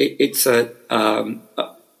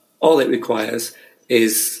all it requires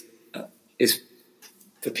is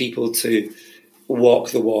for people to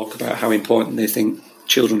walk the walk about how important they think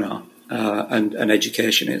children are and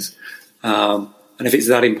education is. And if it's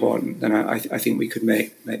that important, then I think we could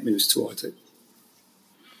make moves towards it.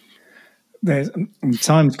 There's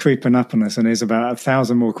time's creeping up on us, and there's about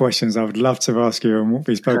 1,000 more questions I would love to ask you on what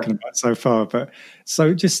we've spoken about so far. But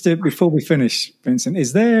so just before we finish, Vincent,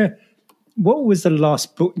 what was the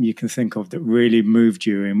last book you can think of that really moved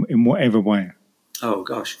you in whatever way? Oh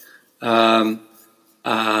gosh, I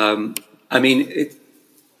mean,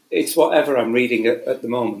 it's whatever I'm reading at the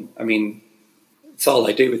moment. I mean, it's all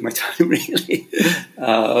I do with my time, really.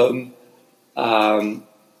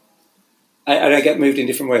 I get moved in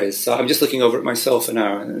different ways. So I'm just looking over at my sofa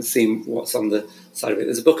now and seeing what's on the side of it.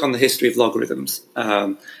 There's a book on the history of logarithms.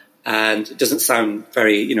 And it doesn't sound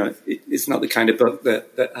very, it's not the kind of book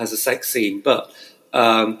that has a sex scene. But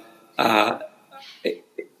I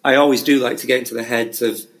always do like to get into the heads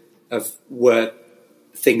of where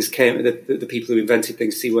things came, the people who invented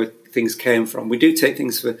things, see where things came from. We do take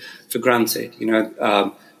things for granted,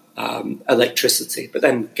 electricity, but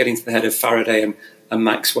then get into the head of Faraday and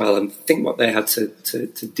Maxwell and think what they had to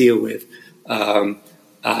deal with.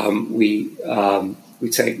 We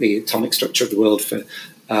take the atomic structure of the world for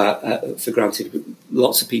granted.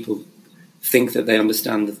 Lots of people think that they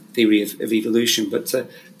understand the theory of evolution, but to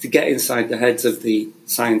get inside the heads of the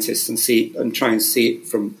scientists and try and see it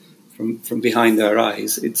from behind their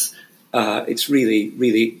eyes, it's really,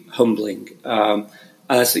 really humbling.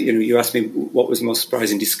 So, you asked me what was the most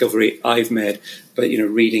surprising discovery I've made, but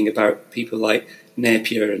reading about people like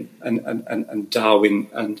Napier and Darwin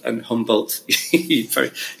and Humboldt, you've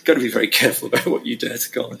got to be very careful about what you dare to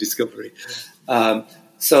call a discovery.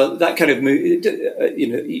 So that kind of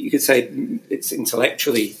you could say it's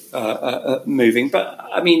intellectually moving, but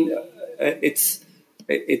I mean it's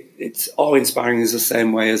awe-inspiring is the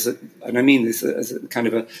same way as, and I mean this as a kind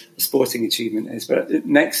of a sporting achievement is. But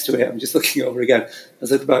next to it, I'm just looking over again.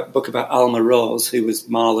 There's a book about Alma Rose, who was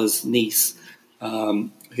Mahler's niece,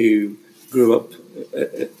 who grew up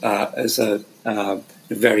as a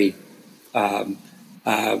very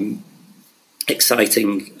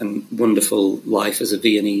exciting and wonderful life as a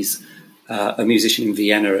Viennese, a musician in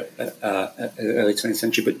Vienna early 20th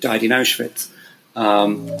century, but died in Auschwitz.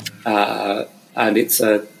 And it's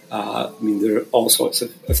there are all sorts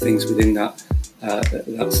of things within that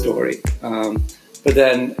story. But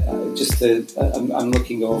then I'm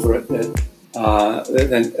looking over at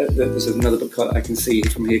there's another book I can see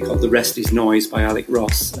from here called The Rest is Noise by Alec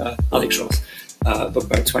Ross, a book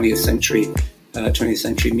about 20th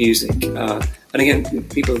century music. And again,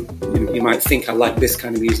 people, you might think I like this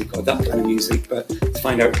kind of music or that kind of music, but to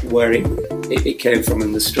find out where it came from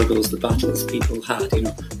and the struggles, the battles people had,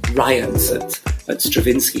 riots at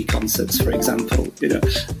Stravinsky concerts, for example,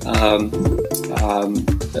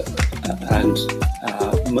 and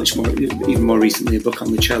much more, even more recently, a book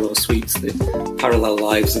on the cello suites, the parallel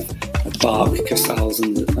lives of Bach, Casals,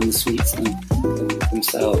 and the suites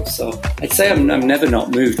themselves. So I'd say I'm never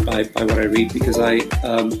not moved by what I read, because I'm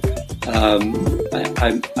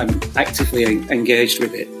actively engaged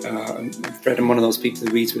with it. Fred, I'm one of those people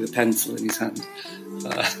who reads with a pencil in his hand.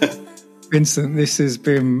 Vincent, this has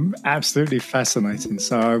been absolutely fascinating.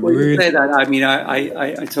 So you say that. I mean,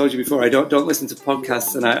 I told you before, I don't listen to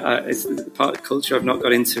podcasts, and it's the part of culture I've not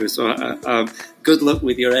got into. So good luck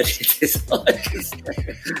with your edit.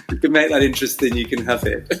 You can make that interesting. You can have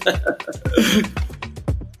it.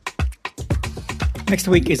 Next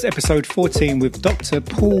week is episode 14 with Dr.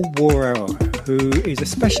 Paul Worrell, who is a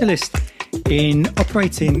specialist in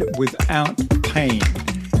operating without pain.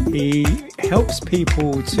 He helps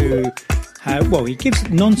people to he gives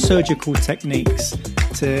non-surgical techniques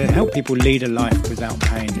to help people lead a life without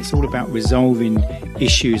pain. It's all about resolving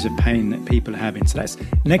issues of pain that people are having. So that's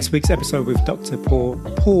next week's episode with Dr. Paul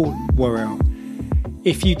Worrell.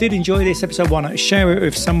 If you did enjoy this episode, why not share it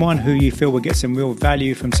with someone who you feel will get some real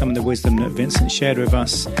value from some of the wisdom that Vincent shared with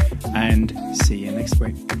us, and see you next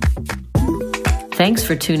week. Thanks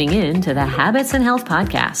for tuning in to the Habits and Health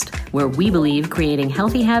Podcast, where we believe creating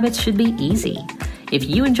healthy habits should be easy. If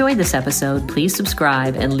you enjoyed this episode, please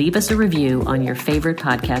subscribe and leave us a review on your favorite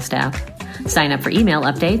podcast app. Sign up for email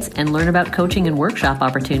updates and learn about coaching and workshop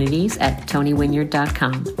opportunities at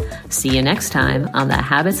tonywinyard.com. See you next time on the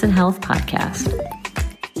Habits and Health Podcast.